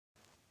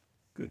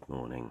Good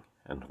morning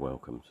and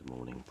welcome to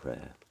morning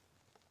prayer.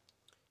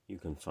 You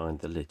can find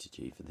the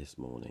liturgy for this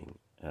morning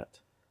at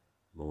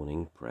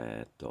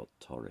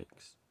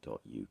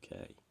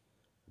morningprayer.torrix.uk,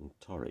 and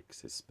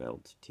Torrix is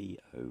spelled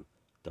Torrix.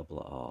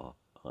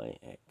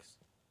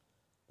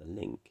 The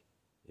link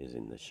is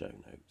in the show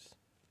notes.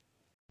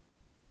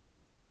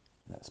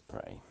 Let's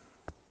pray.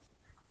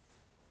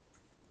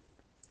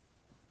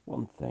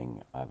 One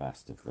thing I've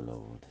asked of the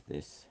Lord,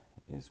 this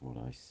is what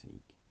I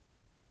seek,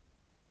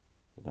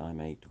 that I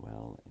may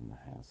dwell in the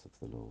house of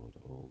the Lord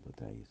all the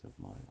days of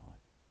my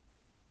life,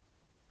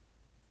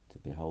 to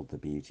behold the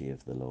beauty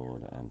of the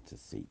Lord and to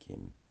seek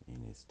him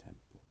in his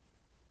temple.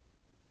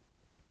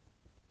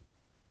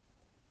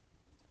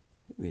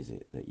 Who is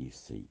it that you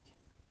seek?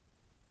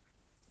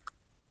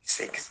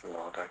 Seek the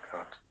Lord our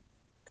God.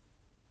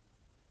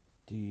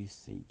 Do you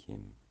seek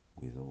him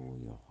with all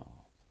your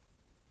heart?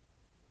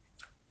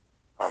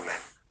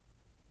 Amen.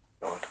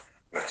 Lord,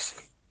 have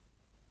mercy.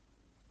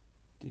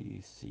 Do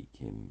you seek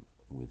him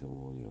with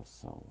all your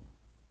soul?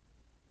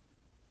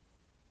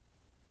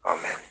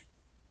 Amen.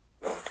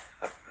 Lord,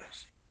 have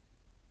mercy.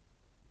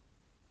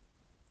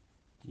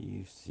 Do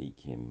you seek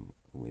him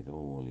with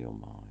all your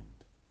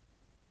mind?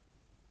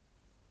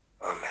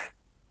 Amen.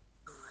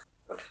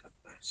 Lord, have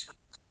mercy.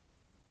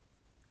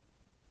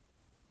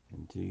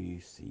 And do you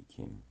seek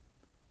him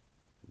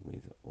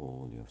with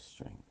all your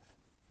strength?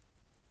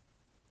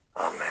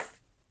 Amen.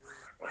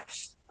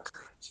 Christ, have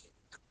mercy.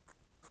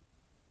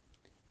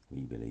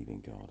 We believe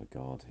in God, a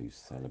God who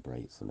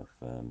celebrates and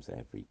affirms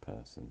every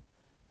person,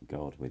 a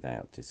God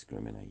without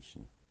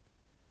discrimination.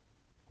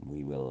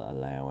 We will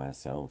allow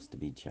ourselves to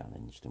be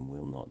challenged and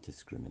will not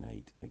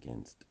discriminate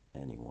against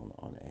anyone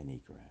on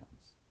any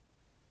grounds,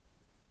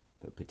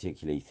 but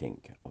particularly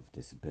think of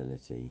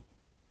disability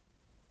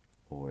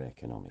or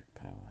economic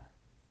power,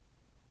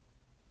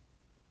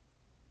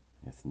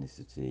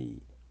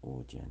 ethnicity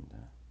or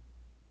gender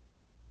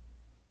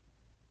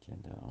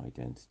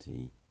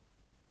identity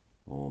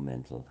or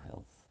mental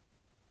health,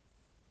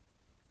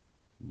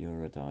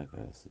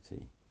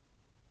 neurodiversity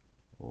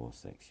or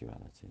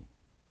sexuality.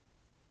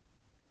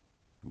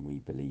 And we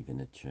believe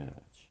in a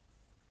church,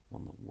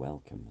 one that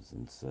welcomes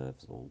and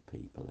serves all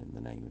people in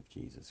the name of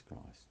Jesus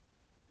Christ,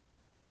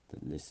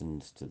 that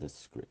listens to the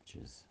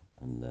scriptures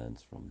and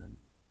learns from them,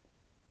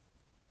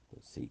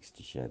 that seeks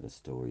to share the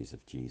stories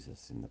of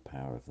Jesus in the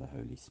power of the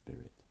Holy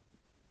Spirit,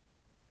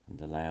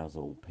 and allows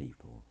all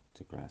people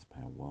to grasp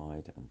how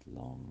wide and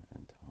long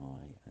and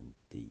high and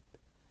deep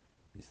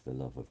is the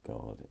love of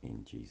God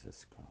in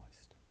Jesus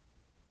Christ.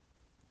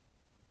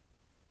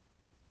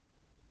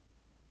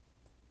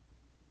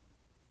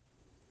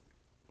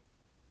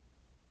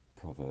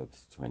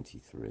 Proverbs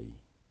 23,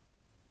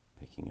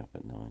 picking up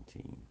at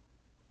 19.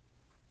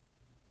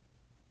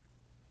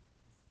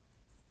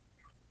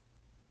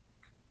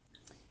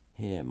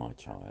 Hear, my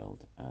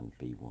child, and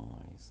be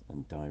wise,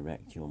 and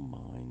direct your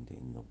mind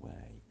in the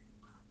way.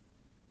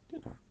 Do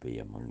not be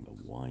among the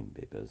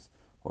wine-bibbers,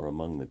 or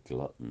among the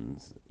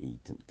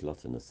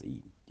gluttonous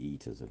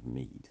eaters of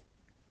meat.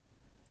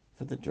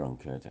 For the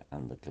drunkard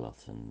and the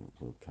glutton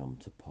will come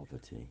to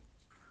poverty,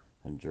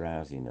 and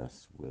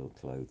drowsiness will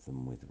clothe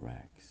them with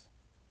rags.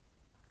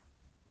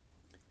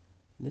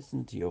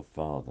 Listen to your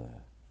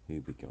father who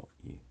begot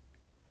you,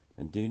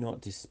 and do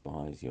not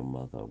despise your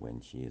mother when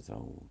she is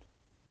old.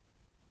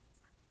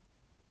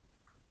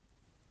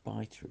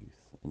 Buy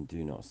truth and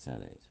do not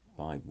sell it.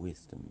 Buy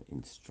wisdom,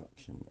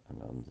 instruction,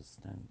 and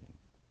understanding.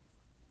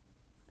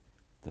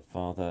 The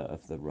father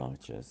of the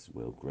righteous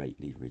will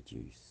greatly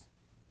rejoice.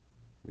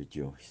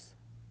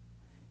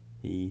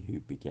 He who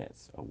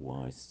begets a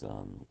wise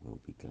son will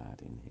be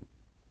glad in him.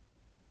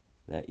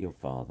 Let your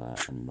father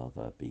and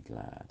mother be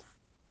glad,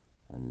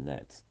 and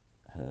let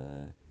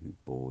her who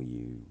bore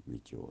you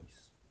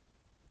rejoice.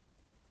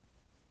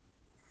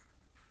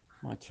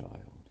 My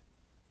child,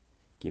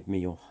 give me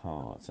your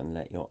heart, and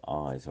let your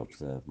eyes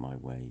observe my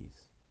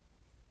ways.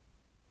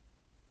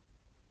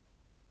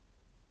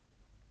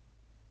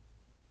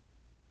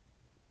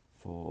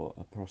 For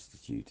a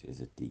prostitute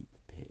is a deep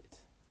pit,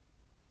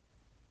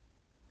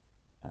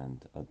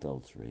 and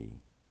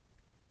adultery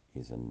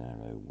is a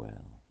narrow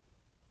well.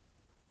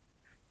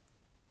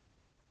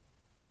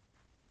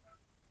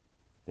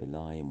 They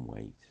lie in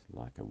wait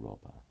like a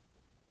robber,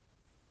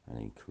 and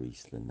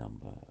increase the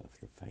number of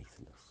the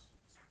faithless.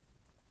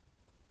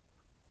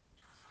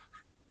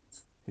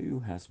 Who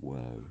has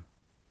woe?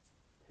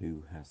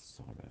 Who has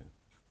sorrow?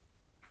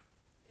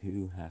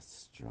 Who has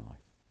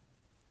strife?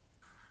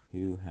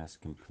 Who has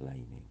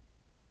complaining?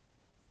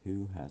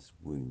 Who has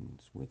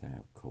wounds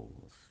without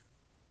cause?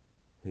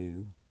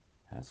 Who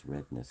has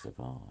redness of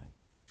eye?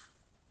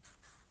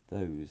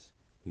 Those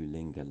who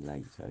linger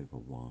late over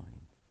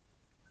wine,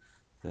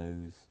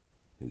 those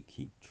who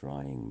keep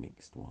trying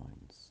mixed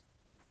wines.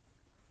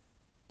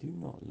 Do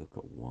not look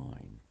at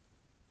wine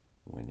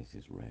when it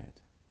is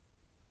red,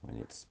 when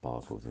it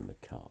sparkles in the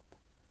cup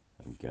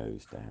and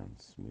goes down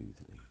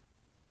smoothly.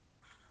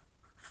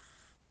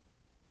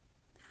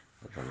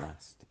 At the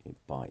last it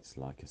bites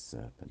like a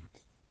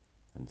serpent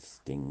and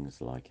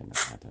stings like an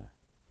adder.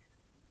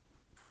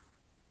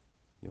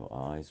 Your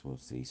eyes will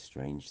see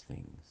strange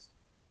things,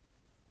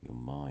 your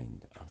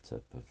mind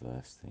utter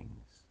perverse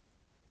things.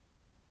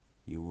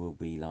 You will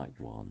be like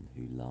one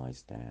who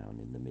lies down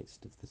in the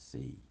midst of the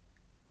sea,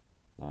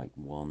 like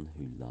one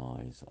who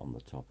lies on the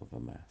top of a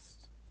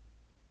mast.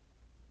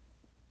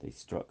 They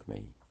struck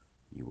me,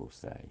 you will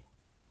say,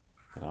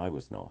 but I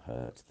was not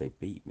hurt. They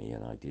beat me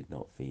and I did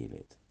not feel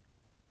it.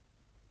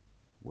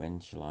 When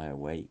shall I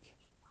awake?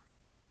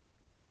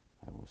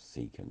 I will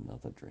seek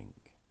another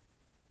drink.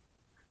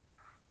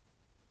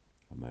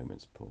 A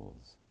moment's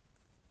pause.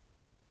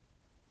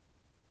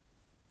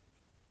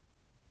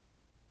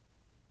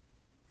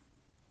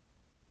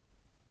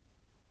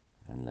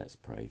 And let's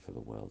pray for the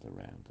world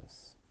around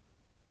us.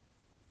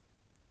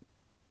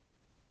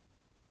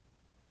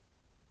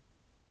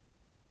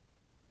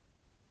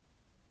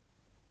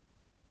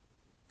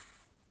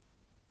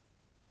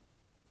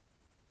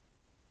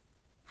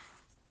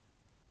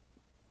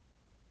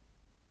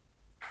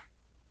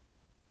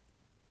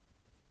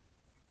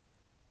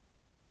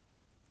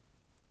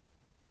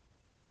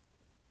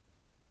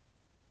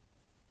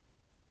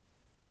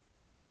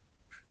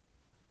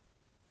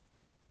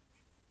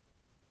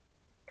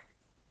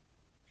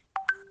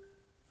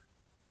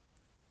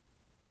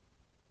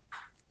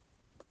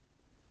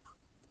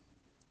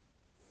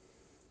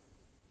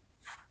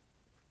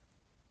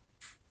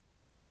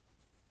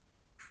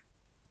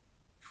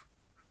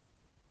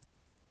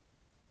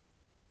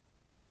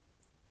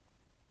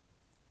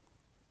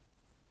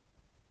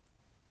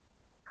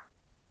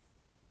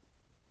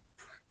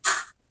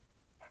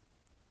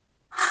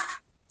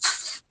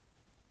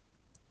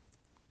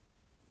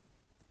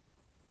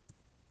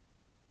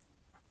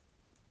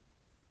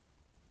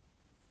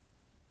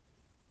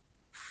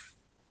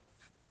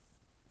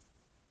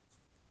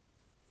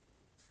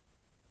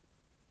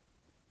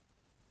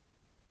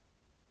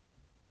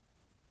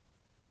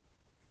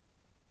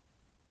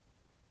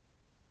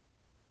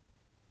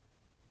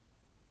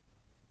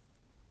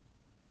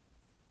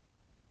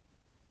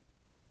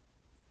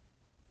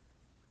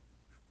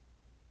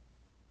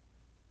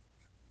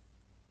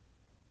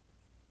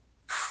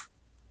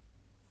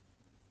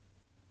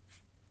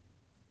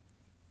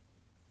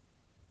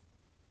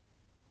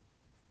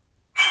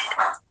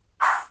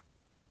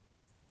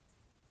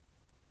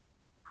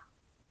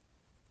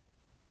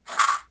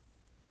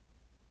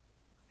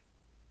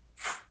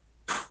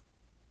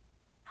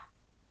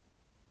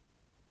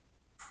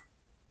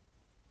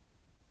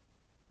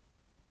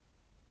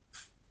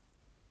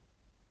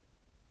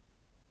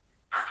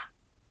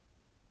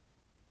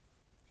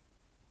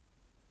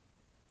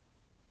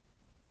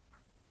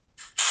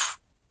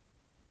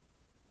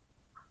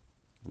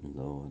 And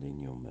Lord, in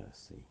your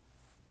mercy,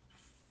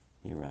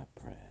 hear our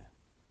prayer.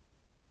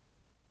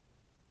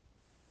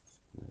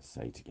 Let's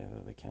say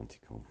together the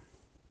canticle.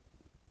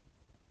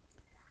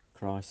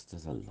 Christ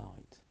as a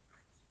light,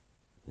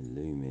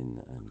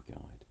 illumine and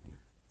guide me.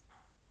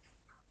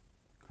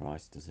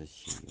 Christ as a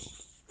shield,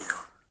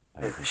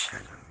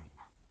 overshadow me.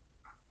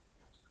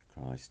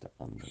 Christ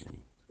under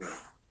me,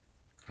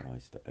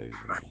 Christ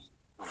over me,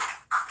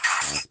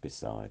 Christ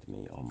beside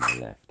me, on my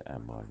left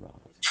and my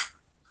right.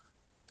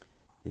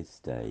 This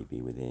day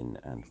be within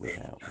and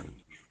without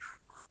me,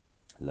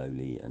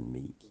 lowly and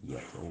meek,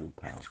 yet all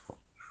powerful.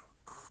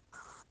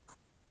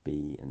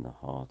 Be in the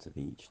heart of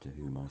each to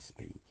whom I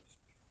speak,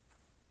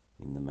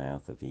 in the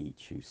mouth of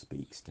each who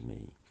speaks to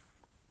me.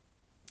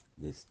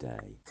 This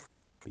day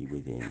be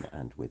within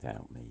and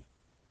without me,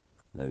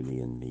 lowly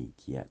and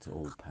meek, yet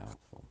all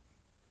powerful.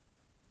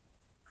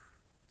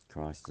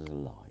 Christ as a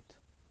light,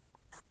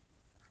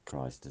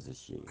 Christ as a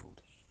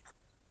shield,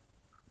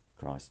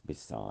 Christ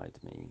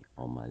beside me,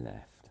 on my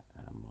left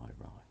and my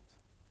right.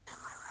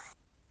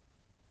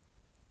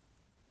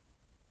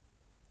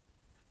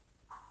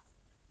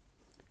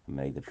 And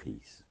may the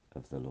peace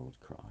of the Lord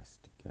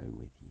Christ go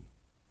with you,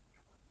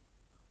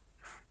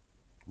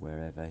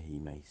 wherever he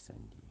may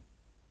send you.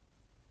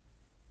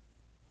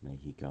 May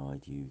he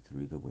guide you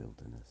through the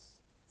wilderness,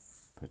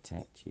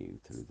 protect you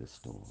through the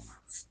storm.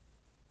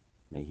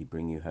 May he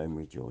bring you home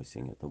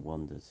rejoicing at the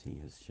wonders he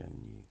has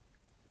shown you.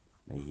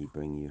 May he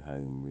bring you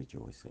home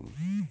rejoicing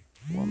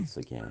once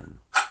again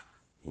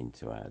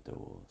into our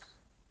doors.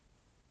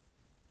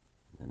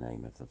 In the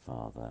name of the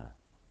Father,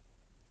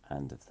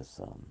 and of the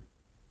Son,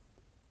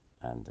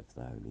 and of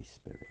the Holy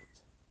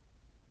Spirit.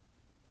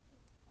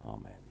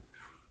 Amen.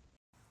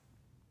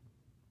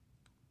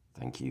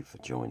 Thank you for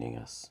joining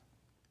us.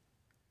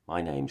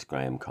 My name's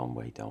Graham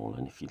Conway Dole,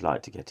 and if you'd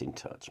like to get in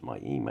touch, my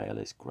email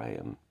is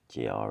graham,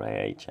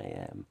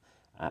 graham,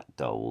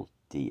 @dole,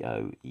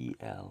 DOEL.org.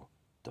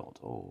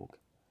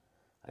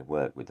 I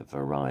work with a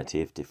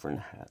variety of different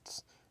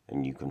hats,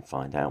 and you can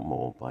find out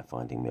more by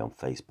finding me on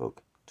Facebook,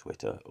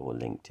 Twitter, or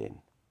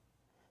LinkedIn.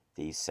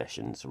 These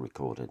sessions are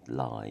recorded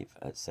live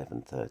at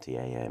 7:30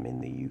 a.m. in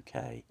the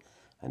UK,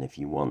 and if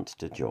you want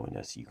to join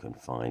us, you can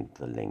find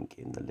the link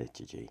in the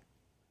liturgy.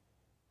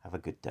 Have a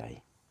good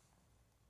day.